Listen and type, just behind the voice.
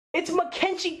It's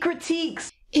Mackenzie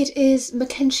Critiques. It is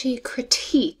Mackenzie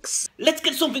Critiques. Let's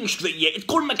get something straight, yeah. It's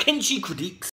called Mackenzie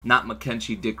Critiques. Not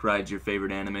Mackenzie Dick Rides your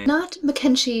favorite anime. Not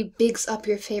Mackenzie bigs up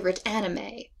your favorite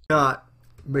anime. Not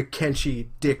Mackenzie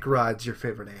Dick Rides your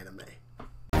favorite anime.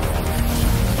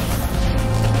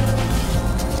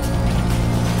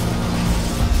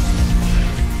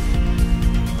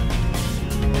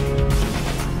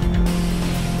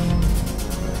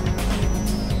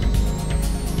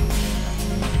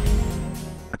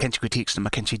 Mackenzie Critiques and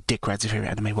Mackenzie Dick Rides your favorite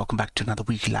anime. Welcome back to another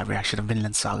weekly live reaction of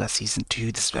Vinland Saga Season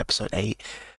 2. This is episode 8.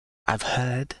 I've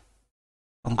heard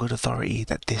on good authority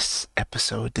that this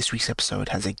week's episode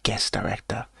has a guest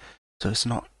director. So it's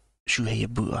not Shuhei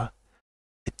Yabuta,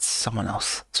 it's someone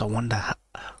else. So I wonder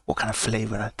what kind of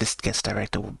flavor this guest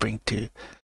director will bring to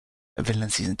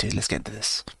Vinland Season 2. Let's get into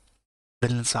this.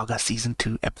 Vinland Saga Season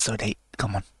 2, Episode 8.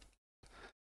 Come on.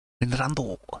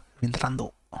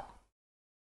 Vinland.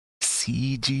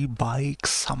 CG Bike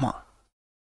Summer.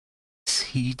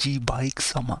 CG Bike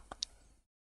Summer.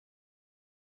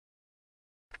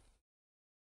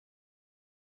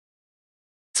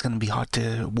 It's gonna be hard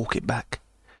to walk it back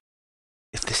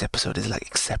if this episode is like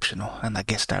exceptional and that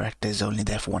guest director is only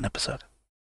there for one episode.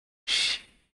 Shh.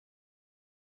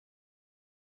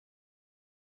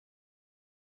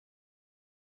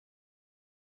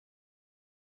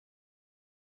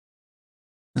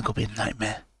 It's gonna be a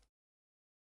nightmare.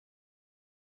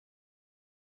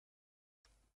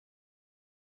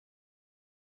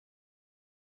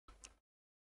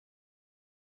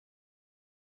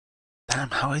 Damn,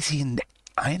 how is he in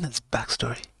Einar's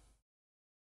backstory?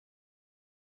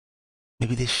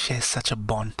 Maybe they share such a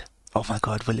bond. Oh my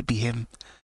god, will it be him?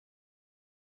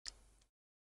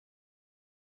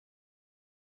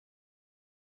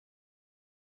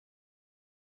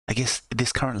 I guess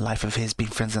this current life of his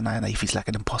being friends with Einar, he feels like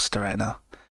an imposter right now.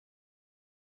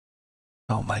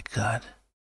 Oh my god.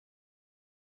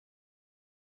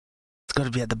 It's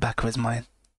gotta be at the back of his mind.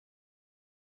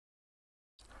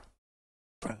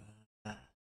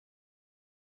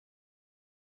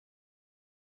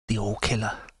 The old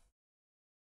killer,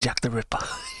 Jack the Ripper.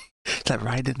 It's like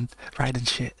riding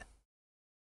shit.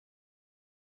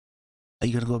 Are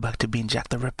you gonna go back to being Jack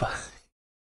the Ripper?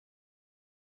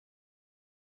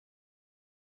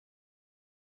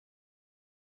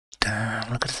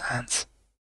 Damn, look at his hands.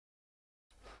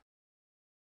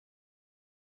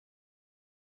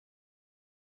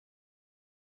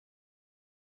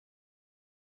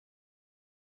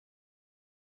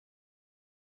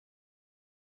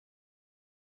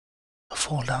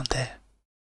 Fall down there.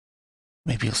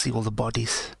 Maybe you'll see all the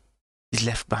bodies he's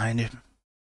left behind him.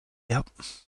 Yep.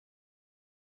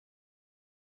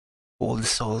 All the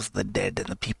souls of the dead and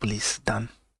the people he's done.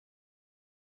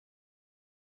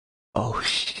 Oh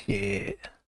shit.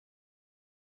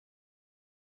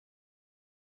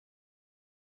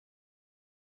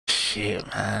 Shit,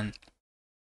 man.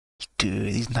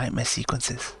 Dude, these nightmare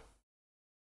sequences.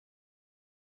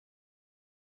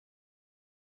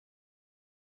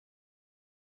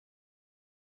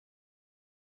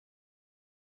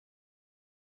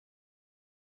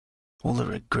 All the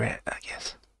regret, I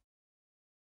guess.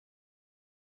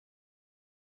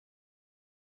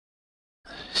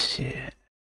 Shit.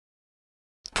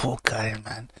 Poor guy,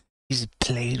 man. He's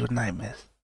played with nightmares.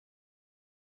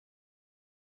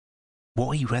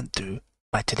 What he went through,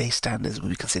 by today's standards, would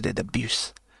be considered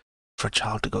abuse for a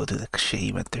child to go through the shit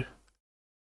he went through.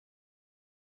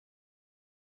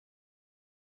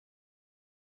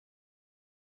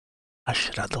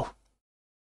 Ashrado.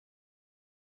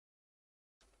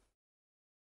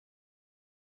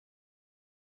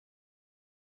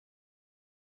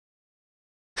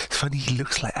 It's funny, he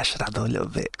looks like Ashrado a little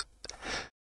bit.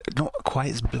 Not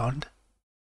quite as blonde.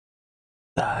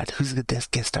 Who's the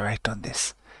guest director on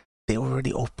this? They're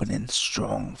already opening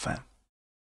strong, fam.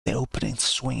 They're opening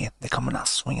swinging. They're coming out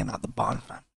swinging out the barn,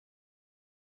 fam.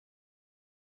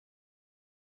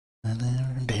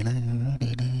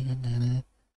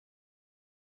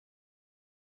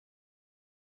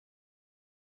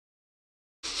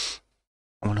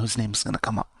 I wonder whose name's gonna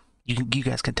come up. You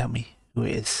guys can tell me who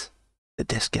it is. The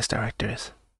guest director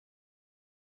is.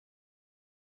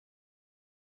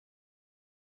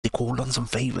 They called on some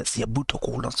favors. Yabuta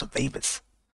called on some favors.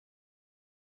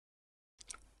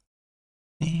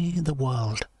 In the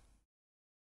world.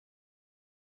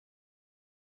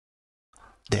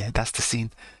 There, that's the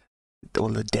scene. All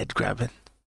the dead grabbing.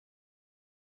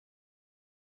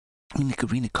 We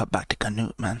could really cut back to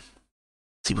Canute, man.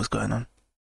 See what's going on.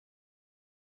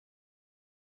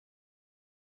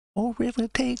 Oh, river,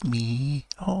 take me.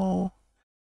 Oh,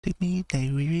 Take me,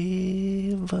 the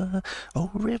river,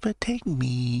 oh river, take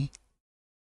me.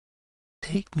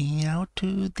 Take me out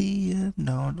to the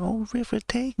unknown, oh river,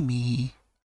 take me.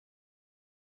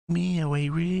 Me away,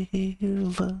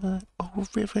 river, oh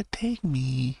river, take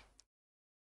me.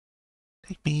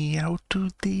 Take me out to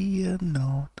the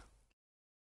unknown.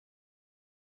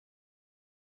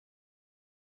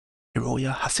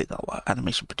 Hiroya Hasegawa,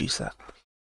 animation producer.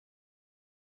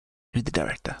 Who's the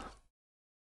director?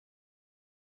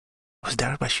 It was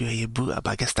directed by Shuhei Ibuta,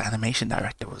 but I guess the animation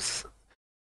director was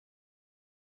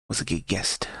a good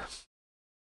guest.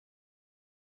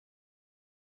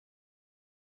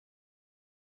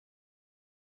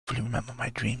 Fully remember my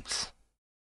dreams.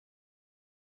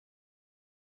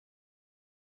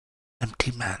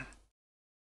 Empty man.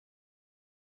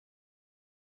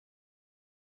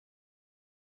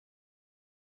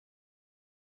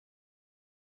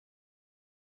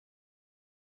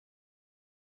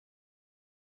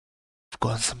 I've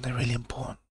forgotten something really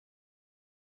important.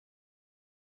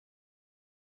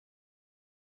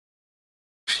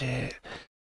 Shit.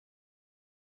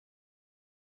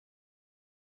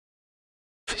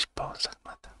 Fish bones,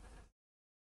 like that.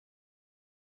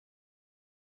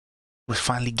 We're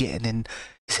finally getting in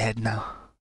his head now.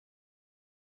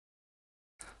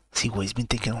 See what he's been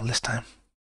thinking all this time.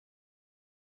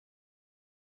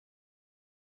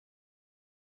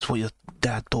 It's what your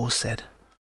dad Thor said.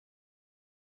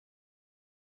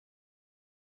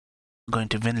 Going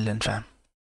to Vinland, fam.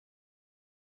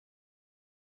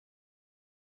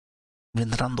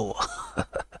 Vinland.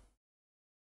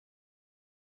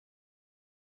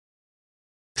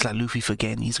 It's like Luffy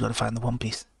forgetting he's got to find the One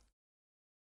Piece.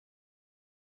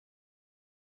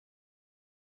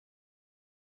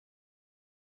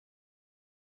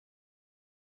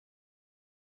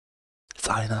 It's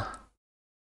Einar.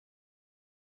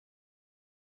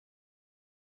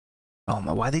 Oh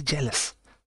my, why are they jealous?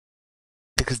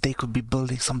 Because they could be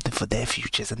building something for their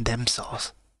futures and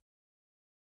themselves.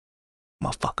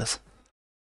 Motherfuckers.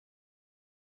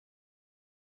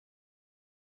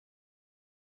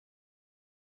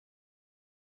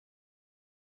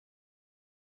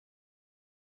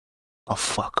 Oh,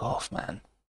 fuck off, man.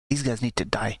 These guys need to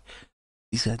die.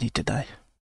 These guys need to die.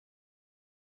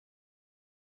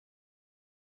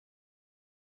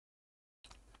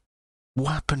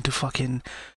 What happened to fucking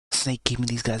Snake keeping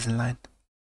these guys in line?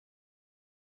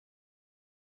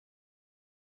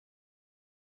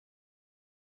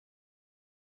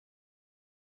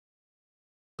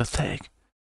 Pathetic.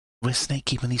 Where's Snake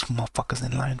keeping these motherfuckers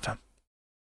in line, fam?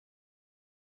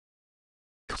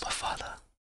 To my father.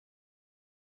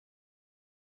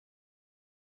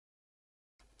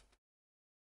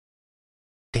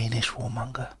 Danish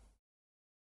warmonger.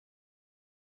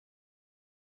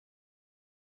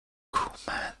 Cool,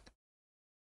 man.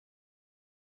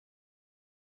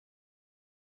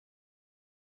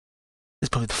 This is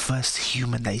probably the first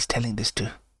human that he's telling this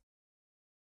to.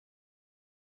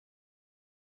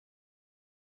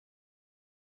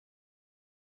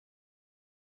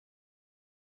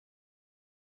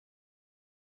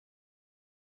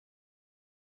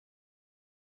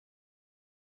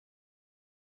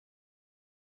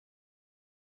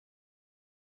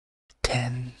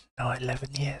 No,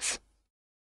 11 years.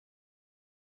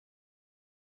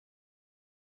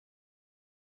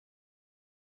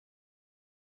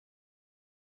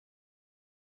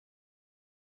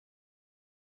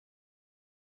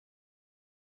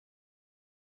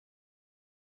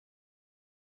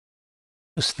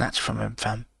 It was snatched from him,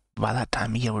 fam. By that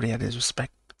time, he already had his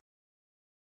respect.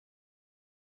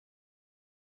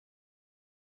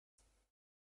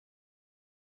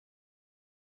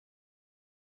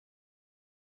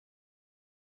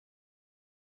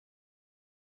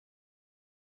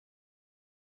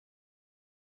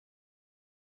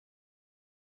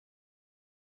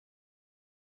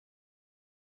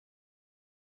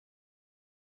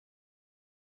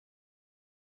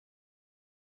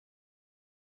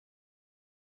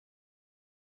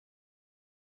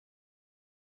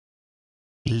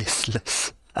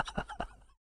 Listless.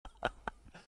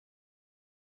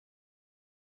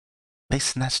 They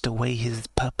snatched away his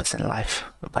purpose in life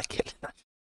by killing him, to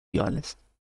be honest.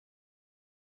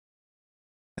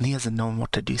 And he hasn't known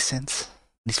what to do since.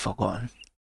 He's forgotten.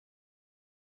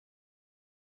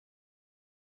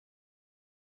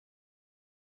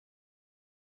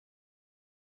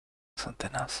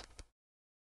 Something else.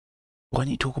 Why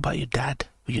don't you talk about your dad?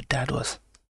 Who your dad was?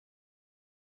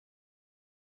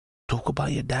 Talk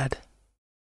about your dad.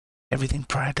 Everything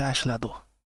prior to Ashlado.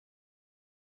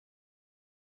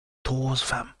 Thor's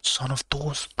fam. Son of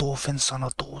Thor's. Thorfinn, son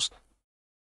of Thor's.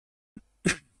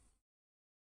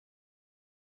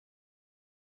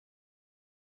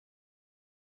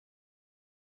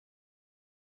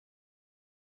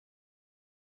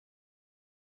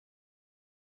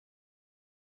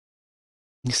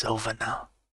 It's over now.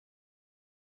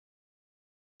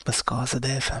 The scars are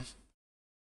there, fam.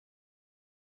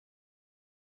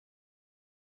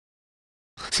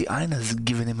 See, Einar's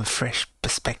giving him a fresh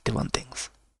perspective on things.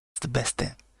 It's the best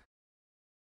thing.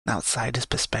 An outsider's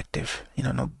perspective. You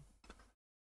know, no...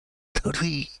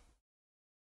 Totally...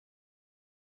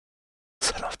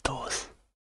 Son of Thors.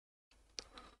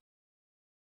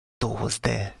 Thor was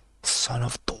there. Son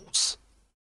of Thors.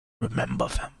 Remember,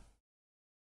 fam.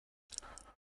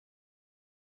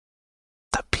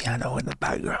 That piano in the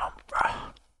background,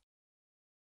 bruh.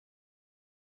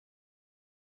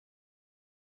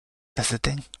 That's the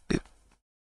thing.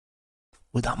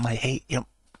 Without my hate, yep.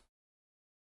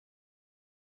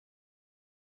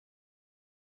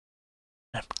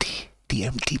 Empty. The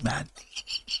empty man.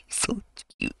 So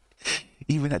cute.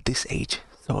 Even at this age.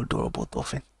 So adorable,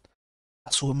 Thorfinn.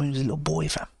 I saw him as a little boy,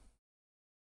 fam.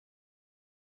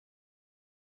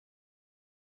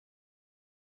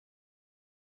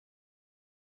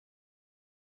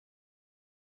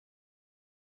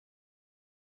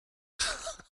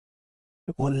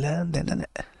 We'll learn then,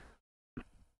 innit?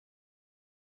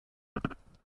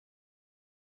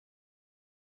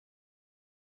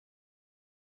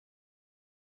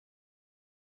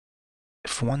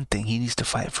 For one thing, he needs to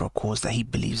fight for a cause that he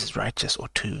believes is righteous, or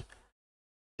two.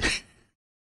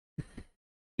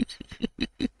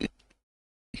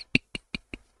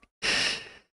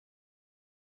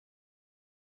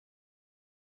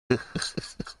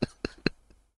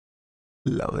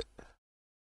 Love it.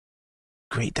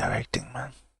 Great directing,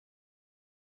 man.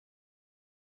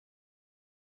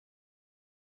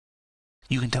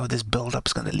 You can tell this build-up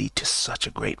is going to lead to such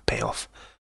a great payoff.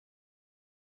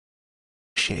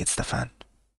 Shit, it's the fan.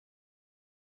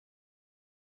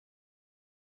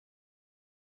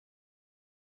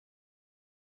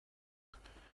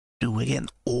 Dude, we're getting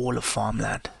all of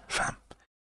farmland, fam.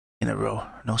 In a row.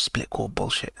 No split core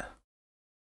bullshit.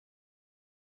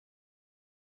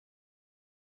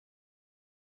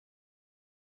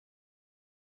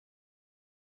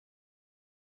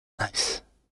 Nice.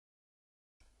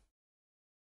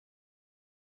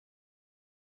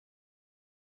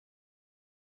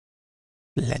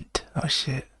 Lent. Oh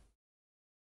shit.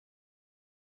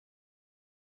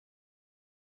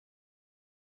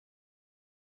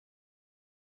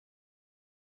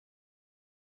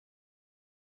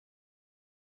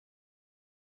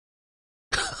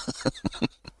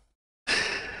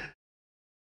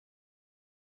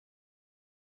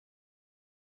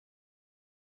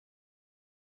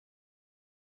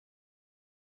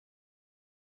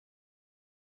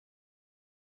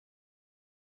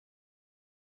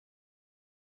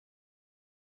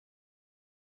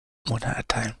 One at a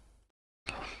time.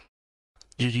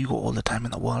 Dude, you got all the time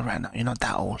in the world right now. You're not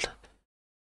that old.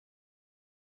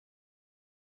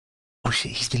 Oh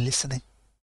shit, he's been listening.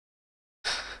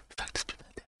 In fact, it's been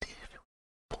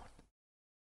born.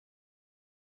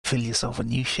 Fill yourself with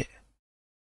new shit.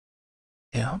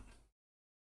 Yeah.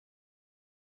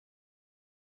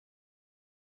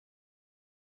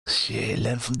 Shit,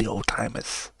 learn from the old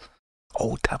timers.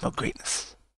 Old timer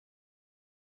greatness.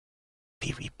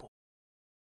 Be reborn.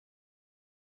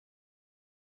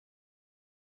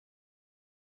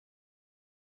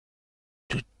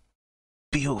 Dude,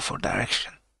 beautiful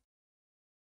direction.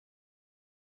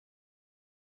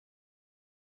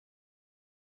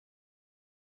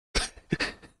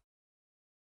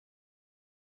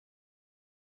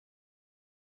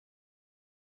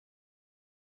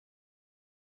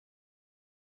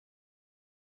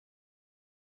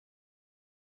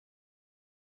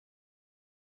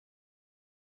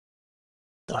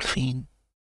 Thorfinn.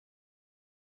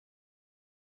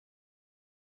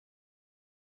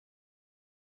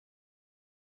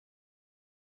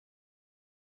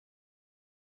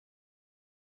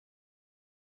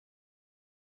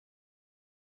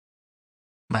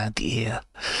 Man, the ear.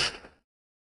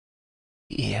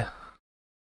 Yeah.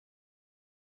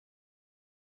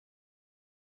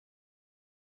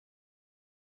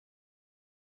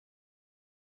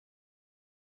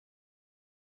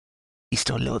 He's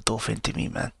still a little Thorfinn to me,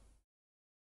 man.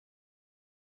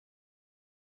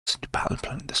 It's the battle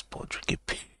plan in the sport, drinking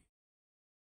beer.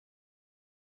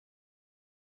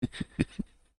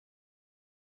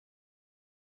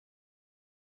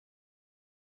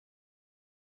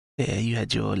 Yeah, you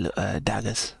had your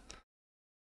daggers.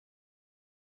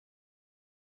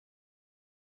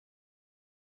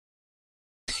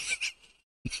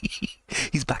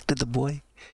 He's back to the boy.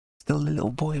 Still a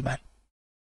little boy, man.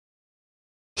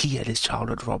 He had his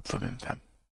childhood robbed from him, fam.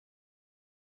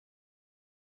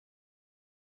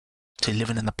 So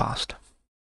living in the past.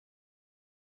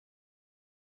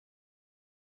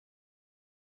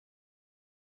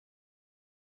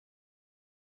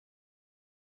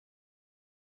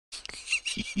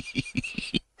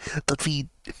 thorfinn.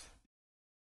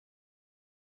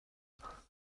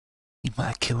 You might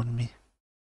have killed me.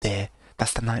 There,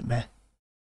 that's the nightmare.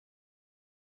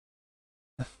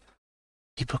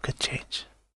 People can change.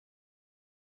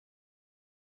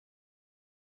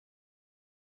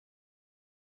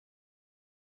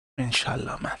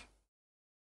 Inshallah, man.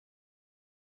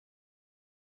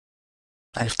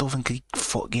 And if thorfinn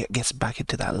gets back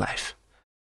into that life,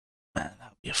 man, that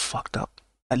would be fucked up.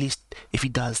 At least if he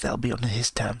does, that'll be on his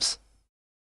terms.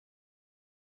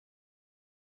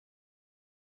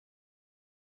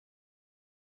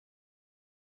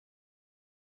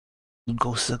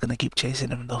 Ghosts are gonna keep chasing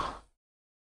him though.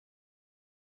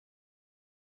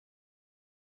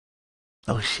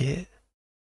 Oh shit.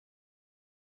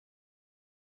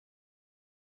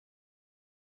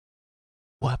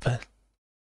 What happened?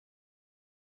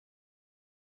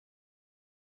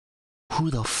 Who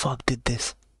the fuck did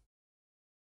this?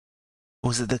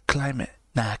 Was it the climate?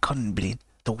 Nah, it couldn't be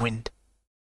the wind.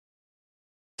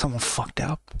 Someone fucked it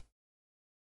up.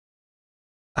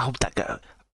 I hope that guy.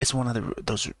 It's one of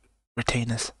those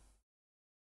retainers.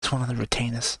 It's one of the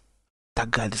retainers. That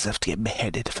guy deserves to get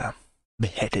beheaded, fam.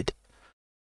 Beheaded.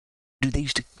 Dude, they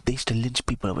used to lynch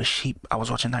people over sheep. I was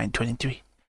watching 923.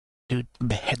 Dude,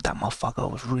 behead that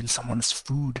motherfucker or ruin someone's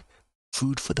food.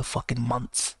 Food for the fucking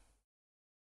months.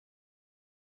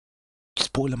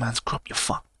 Spoil a man's crop, you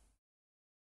fuck.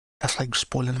 That's like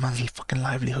spoiling a man's fucking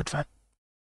livelihood, fam.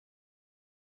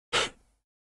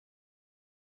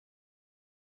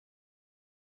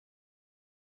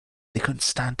 They couldn't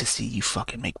stand to see you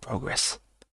fucking make progress.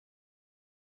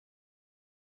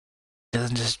 It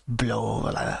doesn't just blow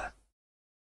over like that.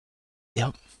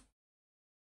 Yep.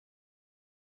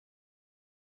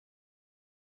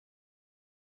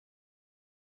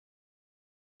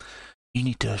 You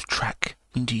need to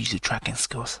use your tracking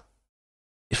skills.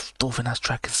 If thorfinn has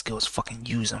tracking skills, fucking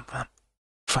use them, fam.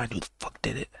 Find who the fuck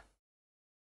did it.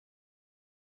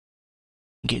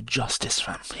 Get justice,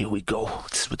 fam. Here we go.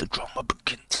 This is where the drama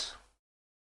begins.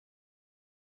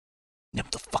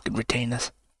 Yep, the fucking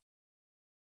retainers.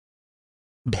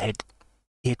 Behead.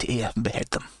 Ear to ear, behead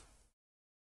them.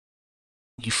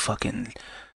 You fucking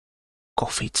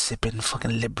coffee sipping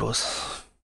fucking liberals.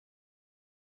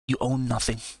 You own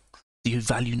nothing. You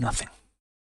value nothing.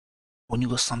 When you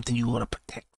got something you gotta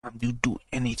protect, fam, you do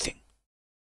anything.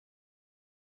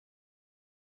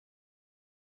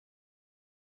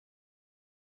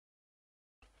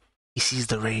 He sees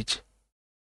the rage.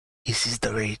 He sees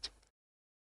the rage.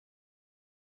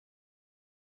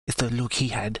 It's the look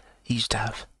he used to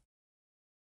have.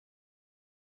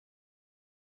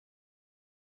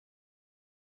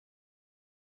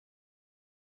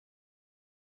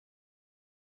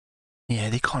 Yeah,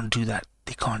 they can't do that.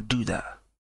 They can't do that.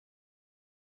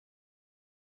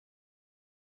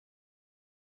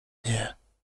 Yeah.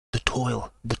 The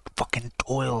toil. The fucking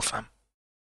toil, fam.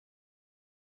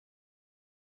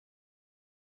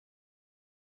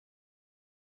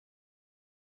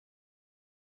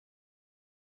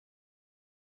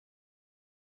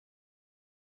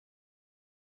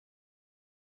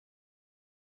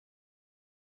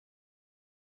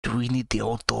 Do we need the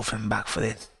old thorfinn back for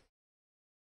this?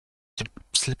 To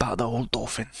slip out the old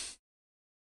thorfinn?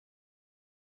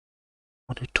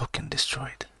 What who took and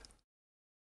destroyed?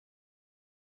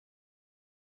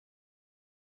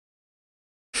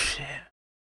 Shit.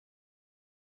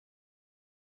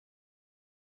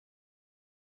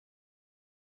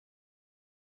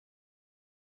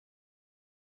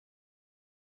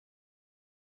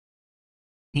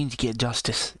 You need to get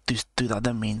justice through the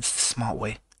other means, the smart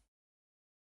way.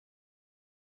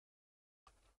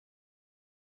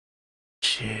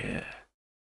 Shit.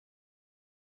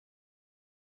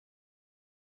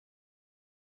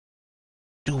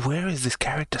 Dude, where is this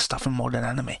character stuff in modern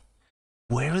anime?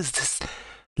 Where is this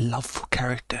love for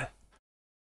character?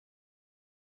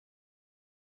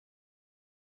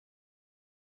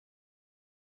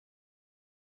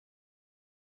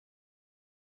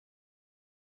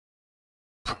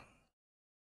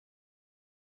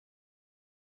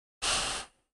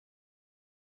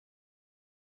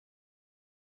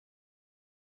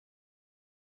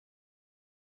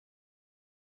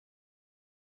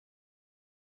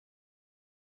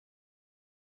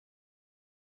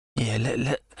 Yeah,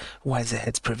 let wiser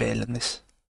heads prevail in this.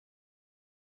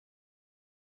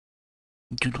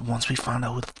 Dude, once we find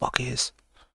out who the fuck he is.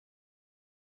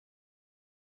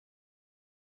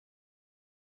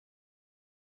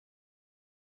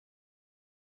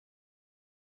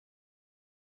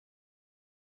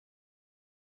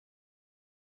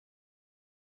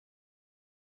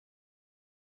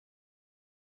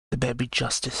 There better be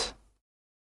justice.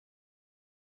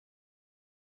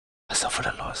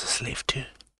 was a slave too.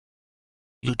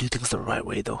 You do things the right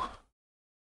way though.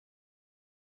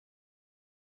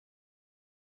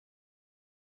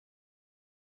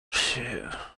 Shit.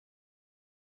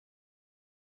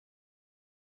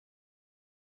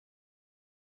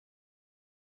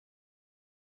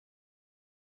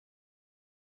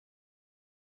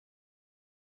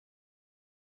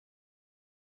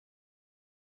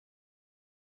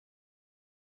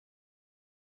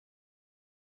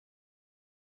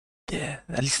 Yeah,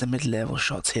 at least the mid-level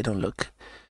shots here don't look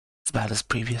as bad as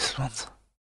previous ones.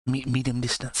 Medium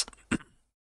distance.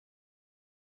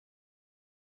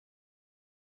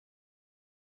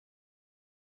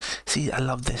 See, I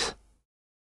love this.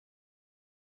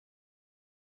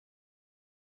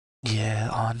 Yeah,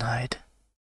 Arnide.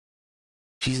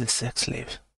 She's a sex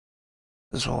slave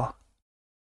as well.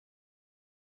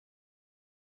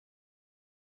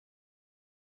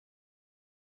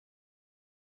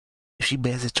 If she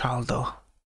bears a child though,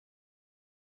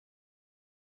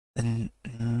 then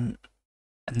and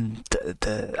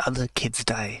the other kids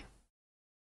die.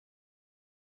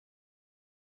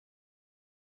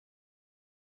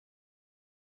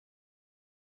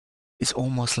 It's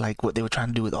almost like what they were trying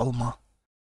to do with Olma.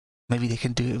 Maybe they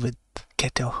can do it with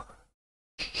Keto.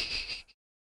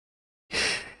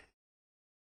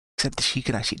 Except that she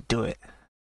can actually do it.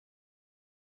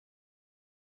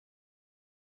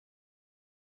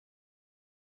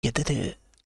 Yeah, they did it.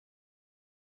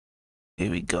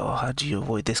 Here we go. How do you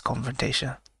avoid this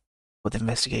confrontation? What the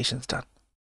investigation's done.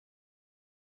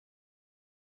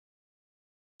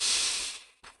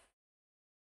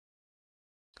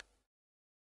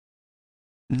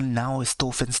 Now it's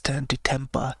Thorfinn's turn to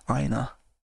temper Einar.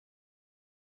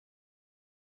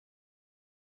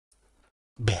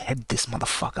 Behead this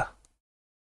motherfucker.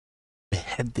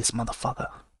 Behead this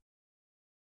motherfucker.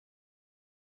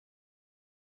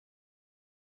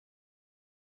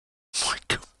 My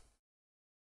God.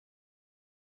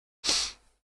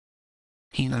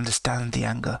 He understands the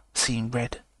anger, seeing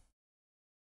red.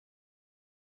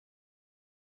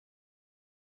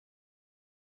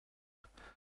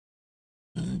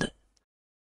 And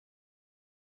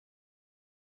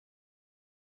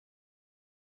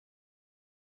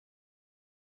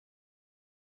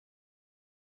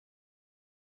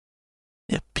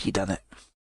yep, he done it.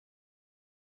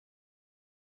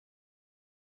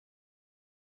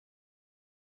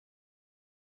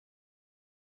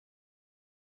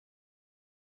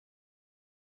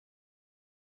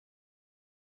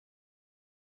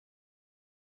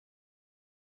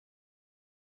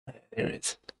 There it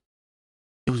is.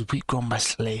 It was wheat grown by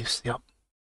slaves, yep.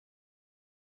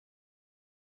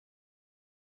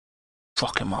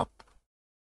 Fuck him up.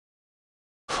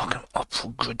 Fuck him up for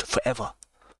good, forever.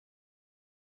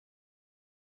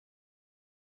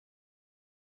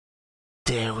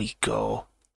 There we go.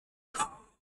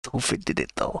 Thorfinn did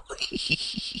it though.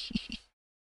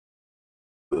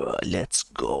 Let's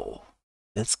go.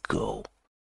 Let's go.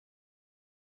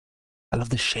 I love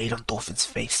the shade on Thorfinn's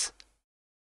face.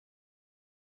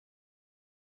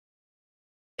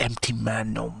 Empty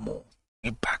man no more.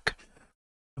 Bring it back.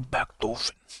 Bring it back,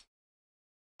 Thorfinn.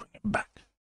 Bring it back.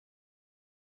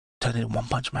 Turn it in One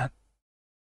Punch Man.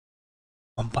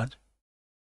 One Punch.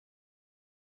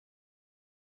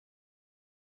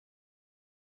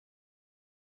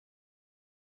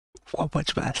 One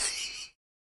Punch Man.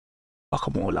 Fuck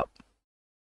them all up.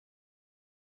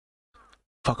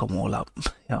 Fuck them all up.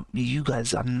 Yeah, you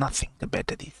guys are nothing compared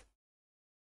to these.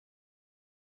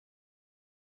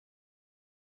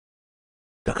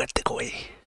 Look at the way.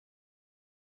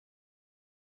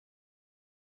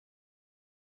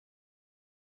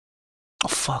 Oh,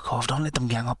 fuck off. Don't let them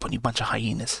gang up on you, bunch of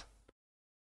hyenas.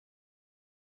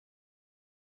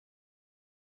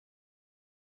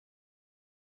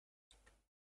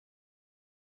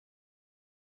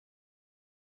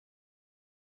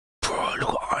 Bro,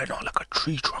 look at Einar like a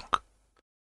tree trunk.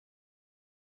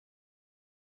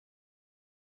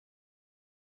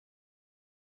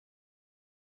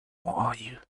 What are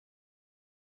you?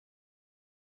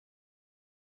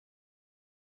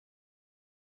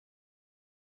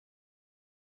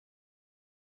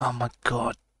 Oh my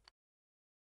God.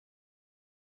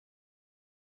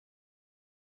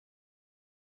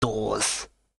 Doors.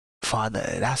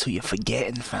 Father, that's what you're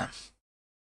forgetting, fam.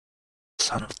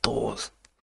 Son of Doors.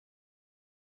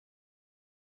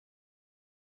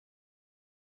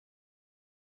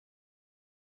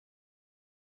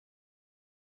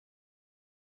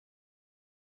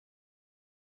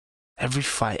 Every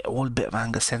fight, all bit of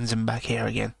anger sends him back here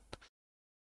again.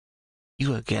 You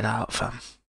gotta get out, fam.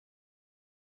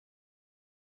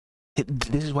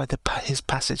 This is why his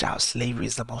passage out of slavery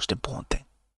is the most important thing.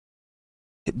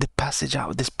 The passage out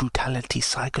of this brutality,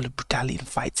 cycle of brutality in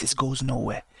fights, it goes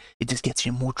nowhere. It just gets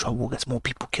you in more trouble, gets more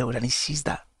people killed, and he sees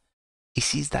that. He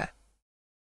sees that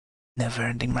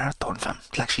never-ending marathon, fam,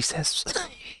 like she says.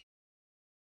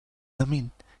 I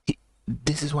mean,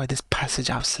 this is why this passage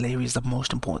out of slavery is the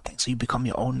most important thing. So you become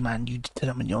your own man, you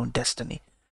determine your own destiny.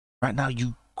 Right now,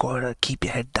 you gotta keep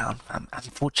your head down, fam.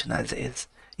 Unfortunate as it is,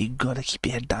 you gotta keep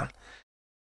your head down.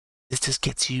 This just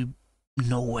gets you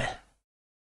nowhere.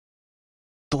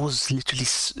 Those literally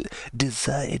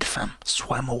deserted, fam.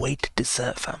 Swam away to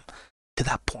desert, fam. To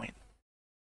that point.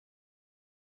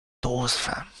 Those,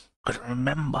 fam. Gotta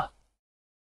remember.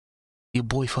 Your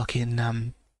boy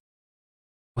fucking,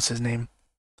 what's his name?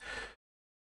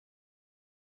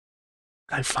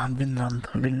 I found Vinland,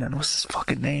 what's his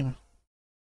fucking name?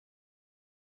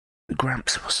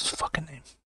 Gramps, what's his fucking name?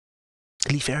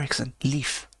 Leif Erikson,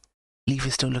 Leif. Leif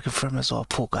is still looking for him as well,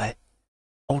 poor guy.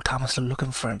 Old timer's still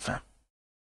looking for him, fam.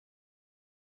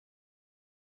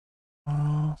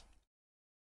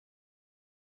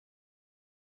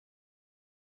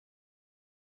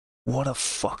 What a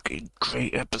fucking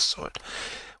great episode.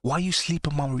 Why are you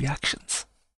sleeping on reactions?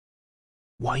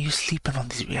 Why are you sleeping on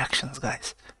these reactions,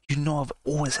 guys? You know I've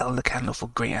always held a candle for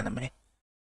great anime.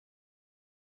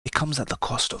 It comes at the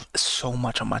cost of so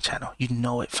much on my channel. You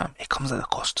know it, fam. It comes at the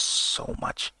cost of so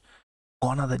much.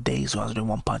 Gone are the days where I was doing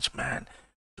One Punch Man,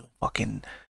 doing fucking,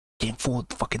 getting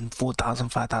 4,000,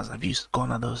 5,000 views.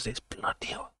 Gone are those days. Bloody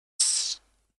hell.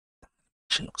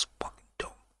 She looks fucking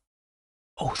dumb.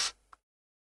 Both.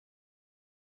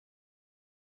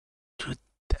 Dude,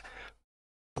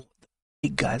 the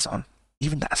big guys on,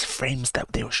 even that frames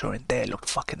that they were showing there looked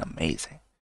fucking amazing.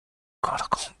 God,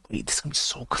 I can't wait. This is gonna be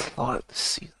so good this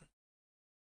season.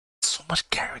 So much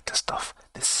character stuff.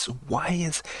 Why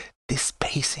is this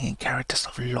pacing and character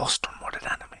stuff lost on modern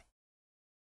anime?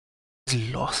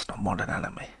 It's lost on modern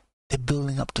anime. They're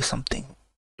building up to something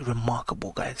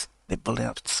remarkable, guys. They're building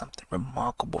up to something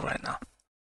remarkable right now.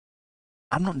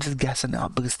 I'm not just gassing it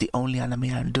up because it's the only anime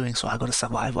I'm doing, so I gotta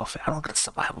survive off it. I'm not gonna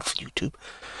survive off YouTube.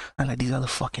 And like these other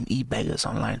fucking e-beggars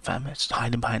online, fam, just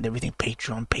hiding behind everything,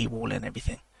 Patreon, paywall and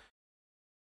everything.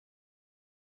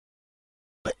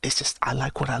 But it's just, I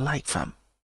like what I like, fam.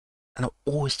 And I'll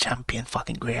always champion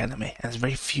fucking great anime. And there's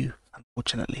very few,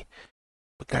 unfortunately.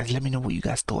 But guys, let me know what you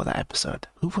guys thought of that episode.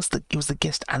 It was the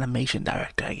guest animation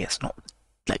director, I guess, not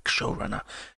like showrunner.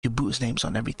 Yubuta's name's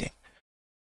on everything.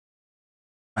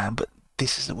 Man, but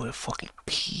this is where fucking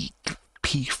peak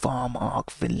farm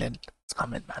arc Vinland is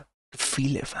coming, man. You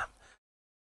feel it, fam.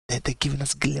 They're giving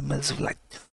us glimmers of like,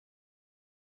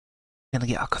 we're gonna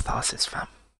get our catharsis, fam.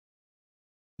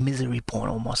 Misery porn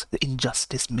almost. The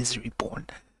injustice misery porn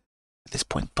at this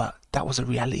point, but that was a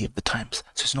reality of the times.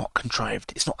 So it's not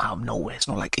contrived. It's not out of nowhere. It's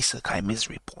not like isekai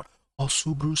misery porn. Oh,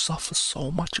 Subaru suffers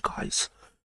so much, guys.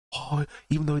 Oh,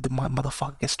 even though the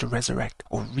motherfucker gets to resurrect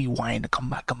or rewind and come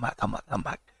back.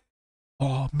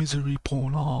 Oh, misery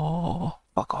porn. Oh,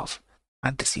 fuck off.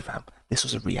 Fantasy, fam. This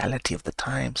was a reality of the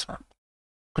times, fam.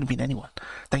 Couldn't be anyone.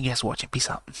 Thank you guys for watching. Peace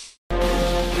out.